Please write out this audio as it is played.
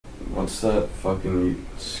What's that fucking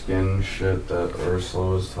skin shit that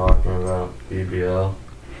Ursula was talking about? BBL?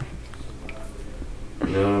 You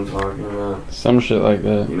know what I'm talking about? Some shit like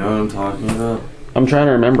that. You know what I'm talking about? I'm trying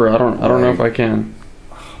to remember. I don't know if I can.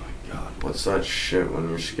 Oh my god, what's that shit when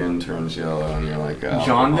your skin turns yellow and you're like, oh,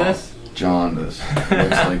 jaundice? Jaundice. Looks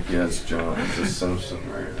like, yeah, it's jaundice. It's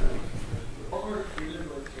Simpson right now.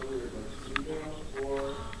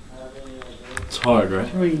 It's hard, right?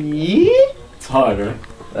 It's hard, right?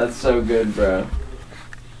 That's so good, bro.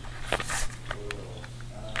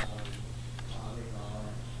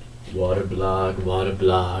 Water blog.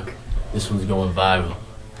 This one's going viral.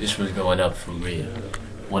 This one's going up for real.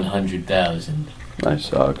 100,000. Nice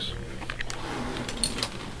socks.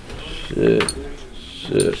 Shit.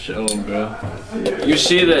 Show 'em, bro. You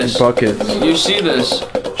see this? Buckets. You see this?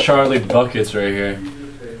 Charlie Buckets right here.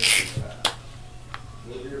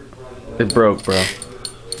 It broke, bro.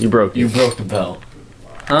 You broke it. You broke the belt.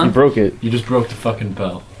 Huh? You broke it. You just broke the fucking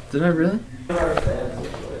belt. Did I really? That's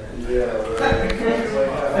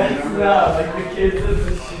not like the kids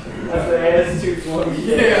as the ass too close.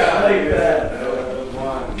 Yeah, like that.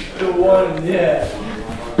 The one, yeah.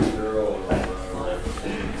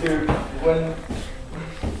 Dude, when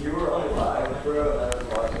you were on live, bro,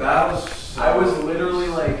 I was literally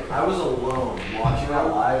like, I was alone watching that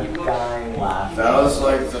live, dying laughing. That was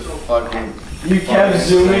like the fucking... You kept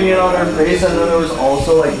zooming in on her face, and then there was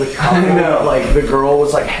also like the couple, like the girl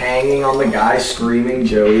was like hanging on the guy screaming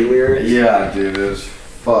Joey lyrics. Yeah, dude, it was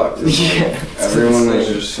fucked. Yeah, everyone was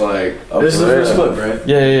just like... This is the first clip, right?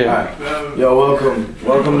 Yeah. Alright. Yo,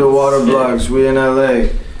 welcome to Water Blogs. We in LA.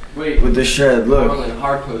 Wait. With the shed, look.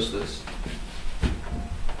 Hard post this.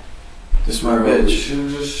 This is my We bitch. should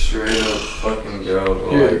just straight up fucking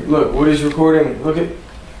go. Here, look, Woody's recording. Look at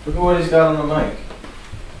what he's got on the mic.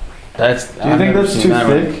 That's. Do you think that's too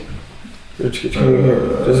thick?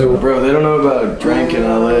 Bro, they don't know about drank in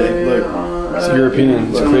LA. Look. It's European.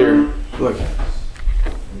 It's clear. Look.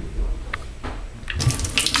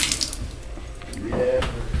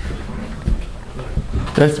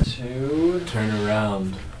 That's. Turn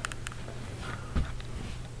around.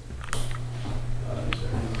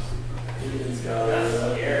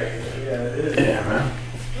 Yeah, man.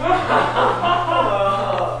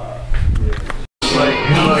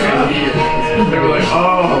 They were like, oh.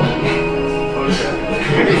 Okay.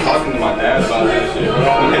 Maybe talking to my dad about that shit. But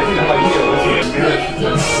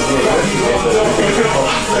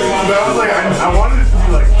I was like, I wanted it to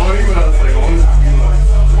be like funny, but I was like, I wanted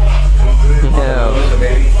it to be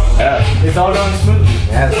like. Yeah. It's all going smoothly.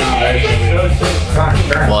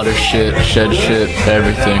 Water shit, shed shit,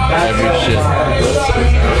 everything. Every shit.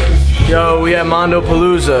 Yo, we at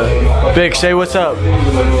Mondopalooza. Big, say what's up.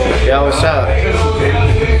 Yo, what's up?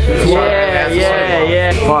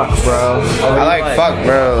 Yeah. Fuck, bro. I like fuck,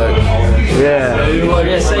 bro. Like,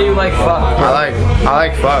 Yeah, say you like fuck. I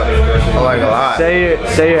like fuck. I like a lot.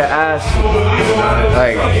 Say your ass.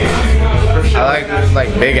 Like, I like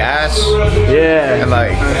big ass Yeah. and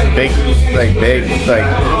like big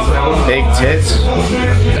tits.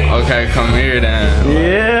 Okay, come here then.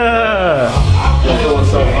 Yeah.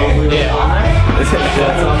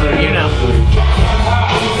 You know.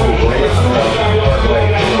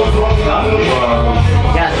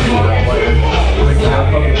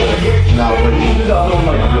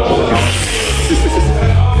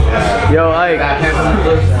 Yo, Ike.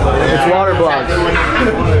 It's Water Blogs.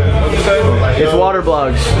 It's Water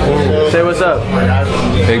Blogs. Say what's up.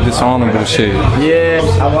 Take this honorable shit. Yeah.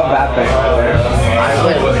 I love that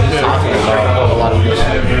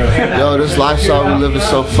Yo, this lifestyle we live is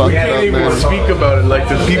so fucked up, man. Speak about it. Like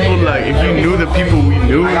the people, like if you knew the people we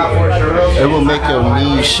knew, It will make your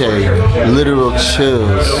knees shake. Literal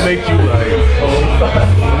chills. it'll make you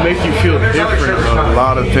make you feel different on a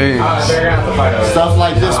lot of things. Stuff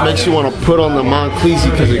like this makes you want to put on the Montclair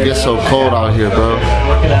because it gets so cold out here, bro.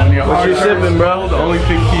 What you sipping, bro? The only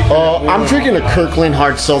thing keeping I'm drinking a Kirkland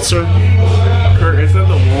hard seltzer. is that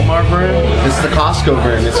the Walmart brand? It's the Costco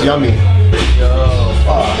brand. It's yummy.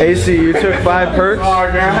 AC, you took 5 perks? I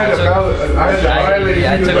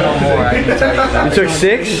took one more. I can tell you that. You took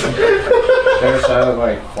 6?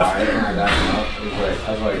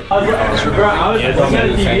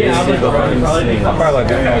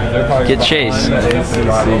 Get Chase.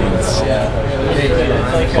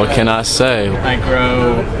 What can I say? I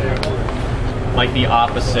grow like the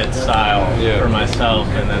opposite style for myself,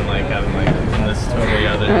 and then like I'm like in this totally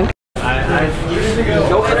other. I used to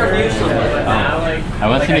go interview someone. I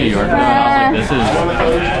went to New York and I was like, this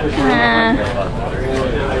is.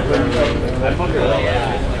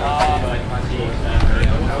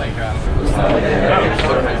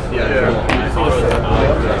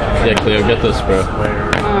 Yeah, Cleo, get this, bro.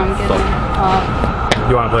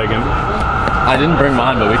 You want to play a game? I didn't bring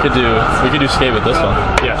mine, but we could do skate with this one.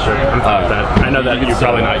 Yeah, sure. I'm fine with that. I know that you're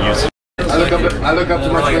probably not used. I look up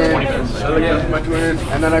to my twin.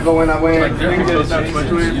 And then I go in, I win. And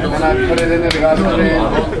then I put it in there, the guys put it in.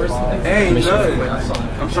 Hey, none.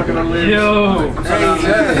 I'm sucking on lyrics. Yo! Hey,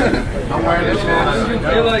 I'm wearing this shit.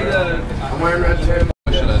 You're like that. I'm wearing red tip.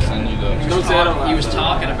 Should I send you the? He was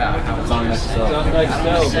talking about how it's on next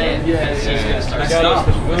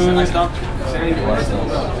up.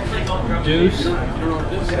 Juice?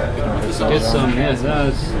 Get some, yes,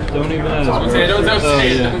 don't even ask.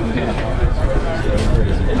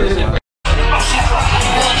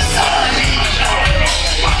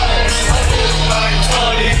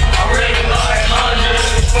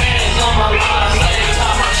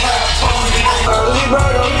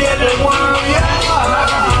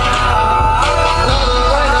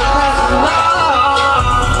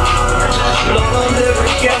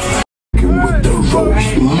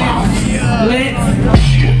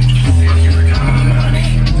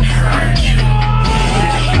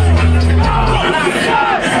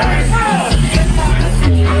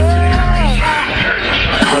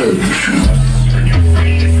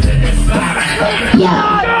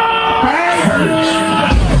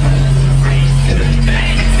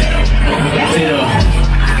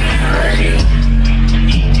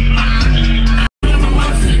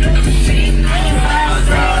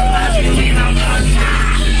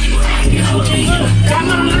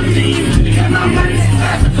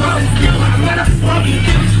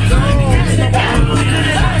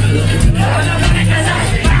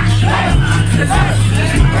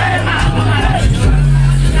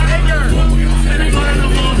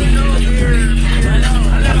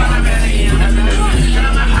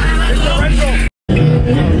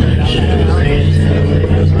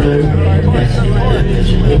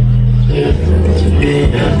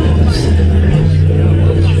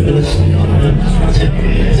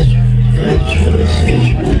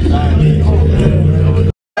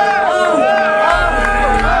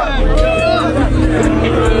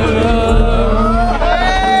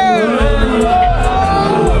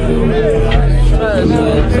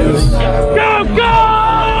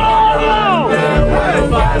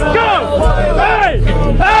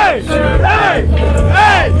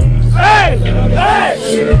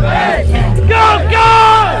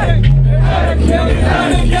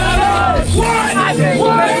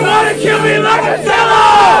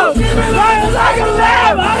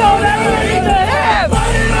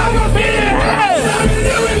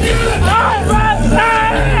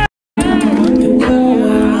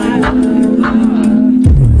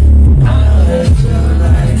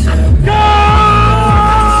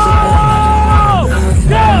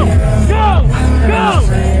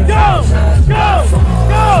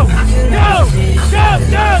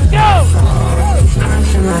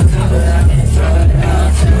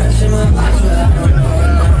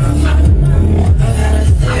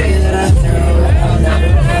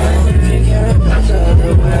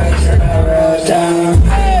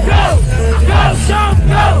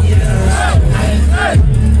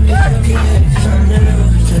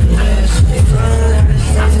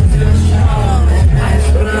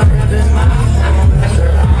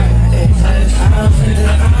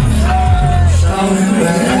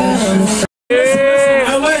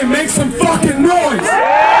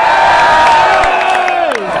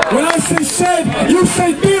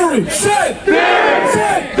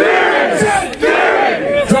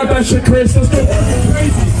 Shit, Chris, let's go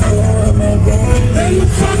crazy. Hey, you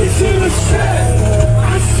talking to the shit.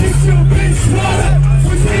 I shit your bitch water.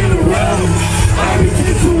 We're in the road. I be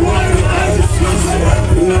get to water. I just feel so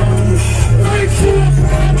right to a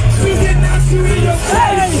prom. You get knocked you in your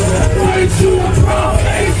face. Right to a prom.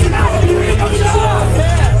 Hey, you knock you in your jaw.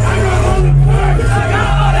 I got all the parts. I got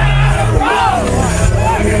all the Adderall.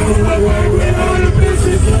 I got all the work with all the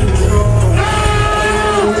bitches.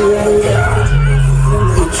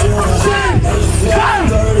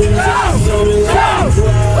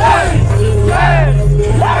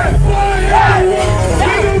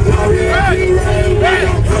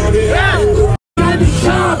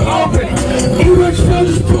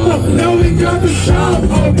 Now we got the shop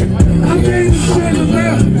open. I'm getting shit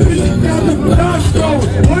around. Bitches got the block stolen.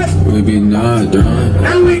 What? We be not done.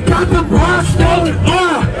 Now we got the block stolen.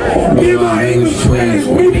 Me and my English twins,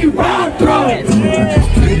 we be rock throwing.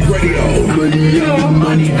 Radio,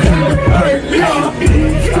 money, money, hurt, yo.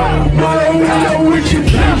 Money, we know what you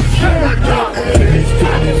do.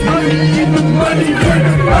 Money, the money,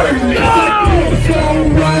 hurt, yo. So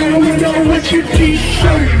right, we know what you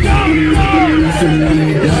t-shirt.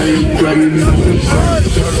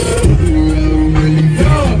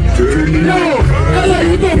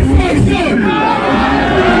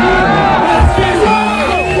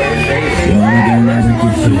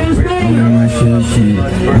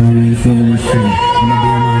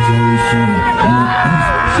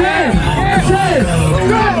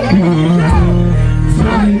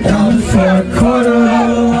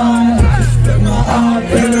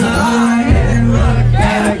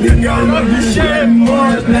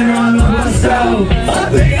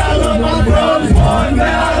 think I love my bros more than I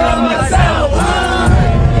love myself.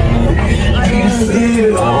 I can't see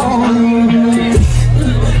it all.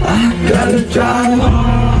 I gotta drive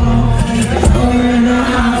home. I went in the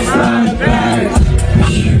house right back.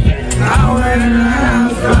 I went in the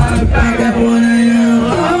house right back at 1 a.m.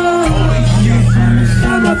 Oh, you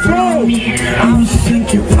inside my throat. I'm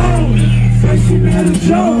sinking low. Facing at a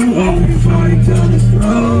joke. Oh, before you down this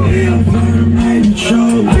road. Yeah, I'm gonna make it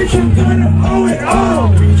show. Bitch, I'm gonna owe it all.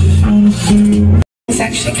 Just wanna see you. It's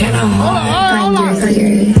actually kind of hard going through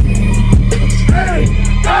surgery. Hey,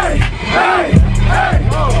 hey, hey, hey, hey,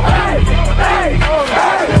 hey, hey,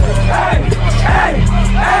 hey, hey, hey,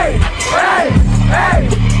 hey, hey,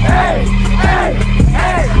 hey, hey,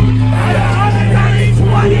 hey. I need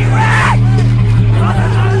 20 racks.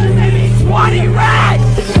 I need 20 racks.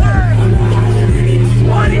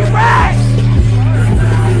 20 racks.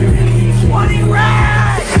 20 racks.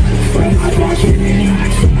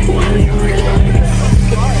 20 racks.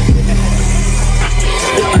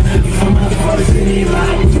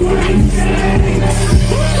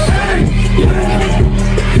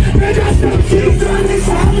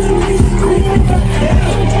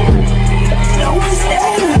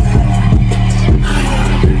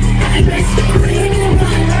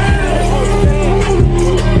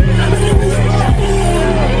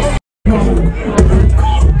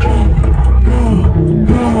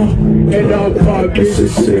 And I'm fucking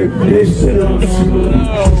sick, this and I'm slow.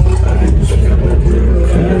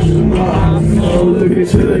 Look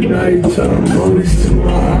into the nighttime, always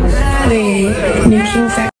tomorrow. New King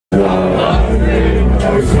Sex.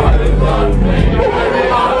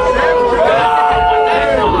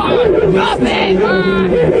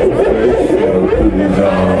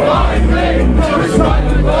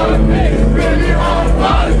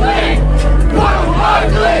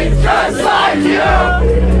 Just like you,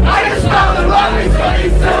 I just found a lovely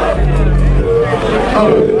 22.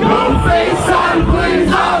 Go face on,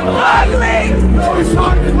 please, I'm ugly. No, he's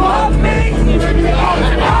fucking love me. I'm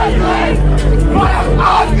ugly, but I'm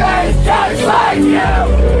ugly just like you.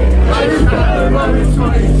 I just found a lovely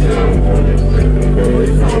 22.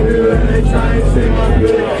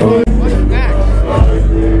 What's next?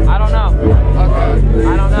 I don't know. Okay. I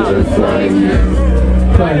don't know.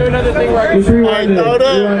 Can I do another thing where I can rewind it?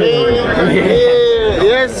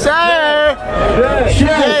 Yes, sir.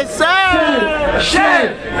 Yes, sir. Shit!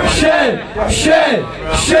 Shit! Shit!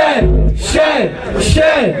 Shit! Shit!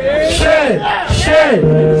 Shit! Shit! Shit!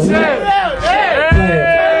 Shit!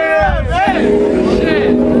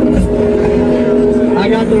 I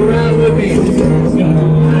got the rat with me.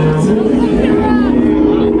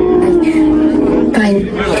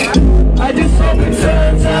 I just hope it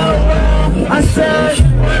turns out well. I said,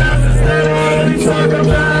 what else is there to talk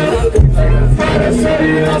about? Friday,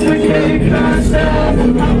 Saturday, off the cake, crashed out.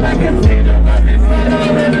 I'm back and think about me, right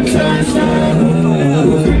out in the touchdown.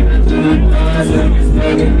 Creeping through the doors, and he's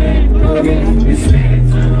looking at me. He's speaking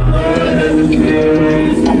to the Lord, and the fear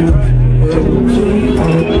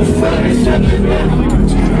is funny, something wrong.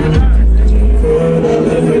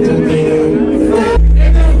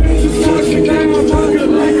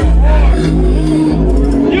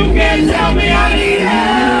 You can't tell me I need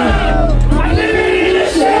help! I'm living in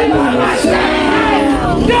this shit by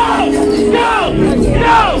myself! No! No!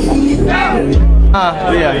 No! No!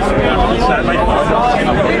 Yeah.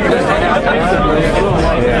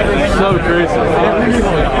 So crazy.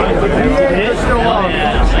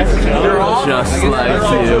 Just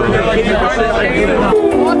like you.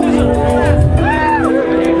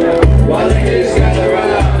 While the kids gather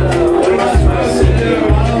around, what am I supposed to do?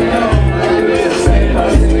 I don't know. I do the same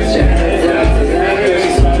post in the chat.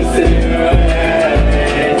 Everything's supposed to do.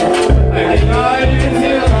 I can argue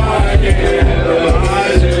till I can handle my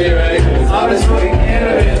eyes really right. I'm just fucking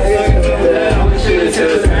cannabis. Looking for that, I'm gonna shoot it to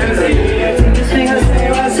his fancy. This thing I say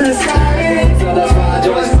was society. So that's why I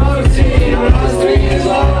joined smoke team. When I was 3 years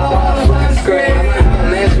old, I bought a flat screen. I might have a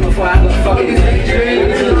mansion before I have a fucking daydream.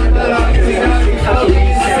 But I can see how you felt these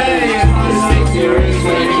days.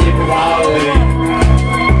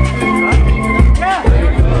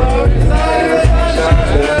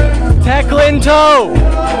 Teclinto!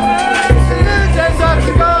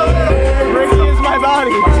 Ricky is my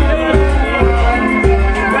body.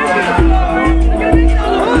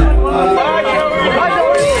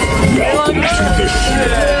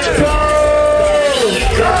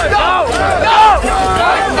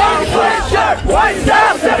 White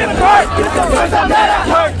down, second part. It's the first time that I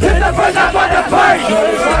hurt. It's the first time I the first.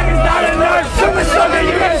 It's like it's not a nurse. Super sugar,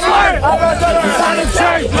 you can slur. I'm not gonna sign a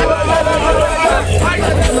church. I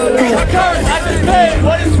just paid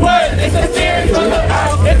what it's worth. It's a theory from the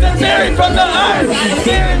earth. It's a theory from the earth.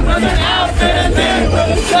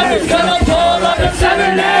 Then gonna pull up at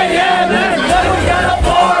 7 a.m. Then we gotta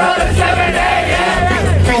pour up at 7 a.m.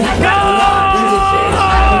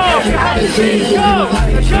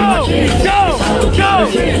 Go!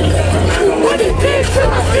 What it did to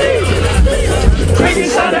my feet. Crazy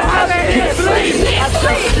son of how they hit sleep.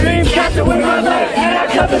 Dream catcher with my leg, and I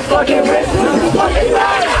cut this fucking wrist. Fucking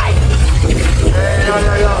leg.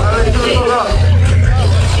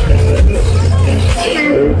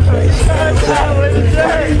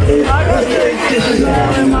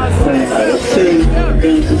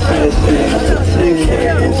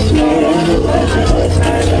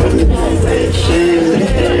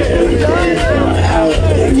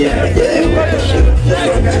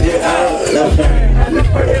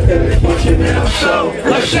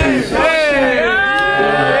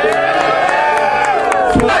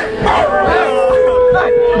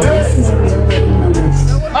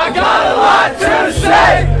 I got a lot to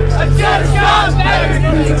say. I just got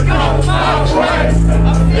everything to go my way. I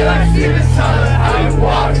feel like Steven Tyler, how you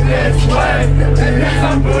walk this way. And yes,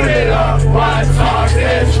 I'm booted up, why I talk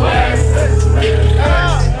this way.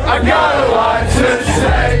 I got a lot to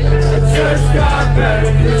say. I just got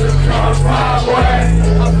everything to come my way.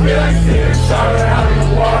 I feel like Steven Tyler, how you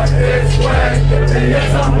walk this way. And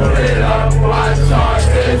yes, I'm booted up, why I talk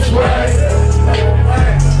this way.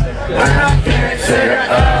 And I can't say it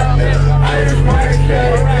up. I just wanna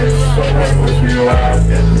get it. So I push you out.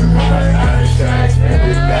 You might understand.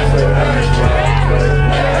 That's what I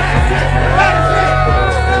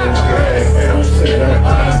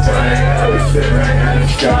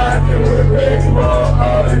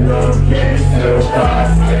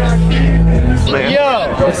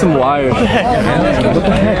Yo! That's some wires. What the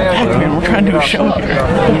heck? Man, we're trying to do a show here.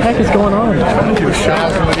 What the heck is going on? Trying to do a show.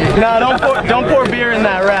 Nah, don't pour beer in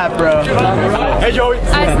that rap, bro. Hey, Joey.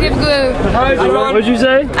 I snip glue. What'd you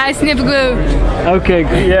say? I snip glue. Okay,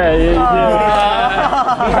 yeah.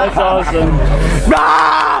 That's awesome.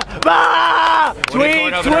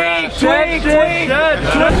 Tweak, tweak, tweak, tweak.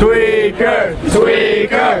 Tweaker,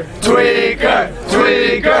 tweaker, tweaker,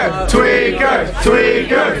 tweaker, tweaker,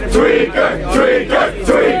 tweaker, tweaker, tweaker,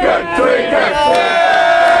 tweaker, tweaker.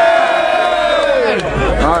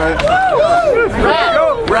 All right.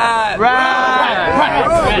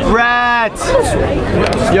 Rat.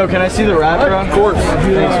 Yo, can I see the rat, bro? Of course.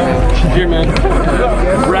 Here, man.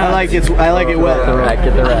 I like it wet. The rat.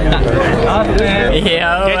 Get the rat. Yo,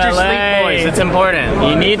 get your sleep, boys. It's important.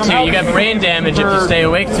 You need to. You got brain damage if you stay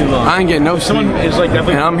awake too long. I ain't getting no sleep.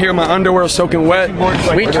 And I'm here, my underwear soaking wet.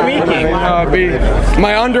 We tweaking.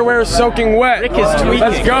 My underwear is soaking wet. Rick is tweaking.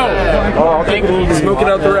 Let's go. Smoke it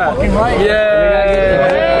out the rat.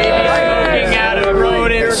 Yeah.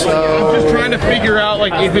 So, I'm just trying to figure out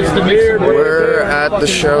like if it's the mix. We're at the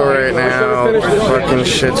show right now. Fucking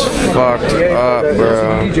shit's fucked up,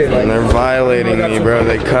 bro. And they're violating me, bro.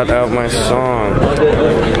 They cut out my song.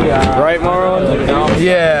 Right, Marlon?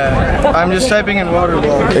 Yeah. I'm just typing in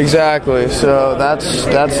waterball. Exactly. So that's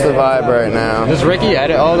the vibe right now. Does Ricky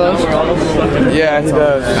edit all those? Yeah, he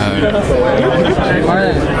does.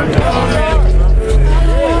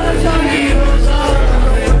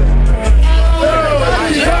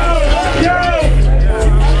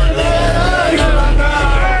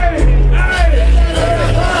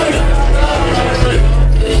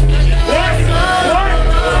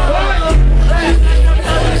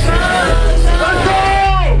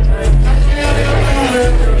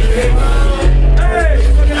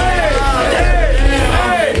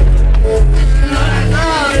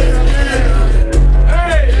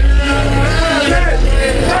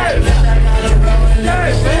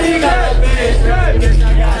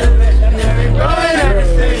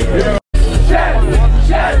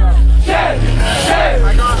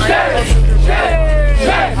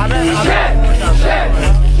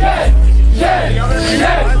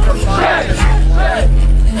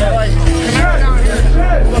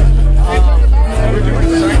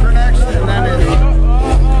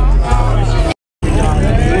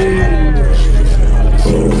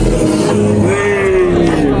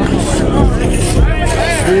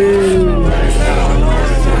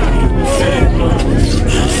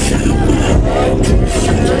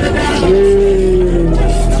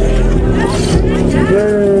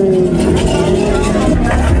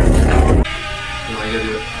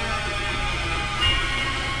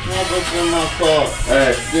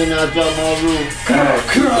 Hey. Then I drop my roof.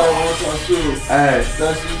 Hey.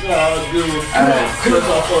 That's just how I do. Hey. First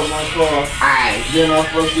I fuck my car. Aye. Then I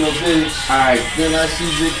fuck your bitch. Aye. Then I see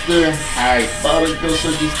Victor. Aye. Bottle go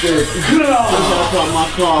suck his dick. First I fuck my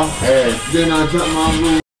car. Hey. Then I drop my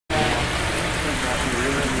roof.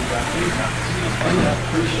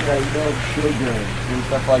 Appreciate love, sugar, and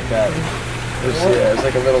stuff like that. It's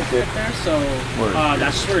like a little gift. So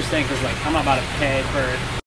that's the first thing, because like I'm about to pay for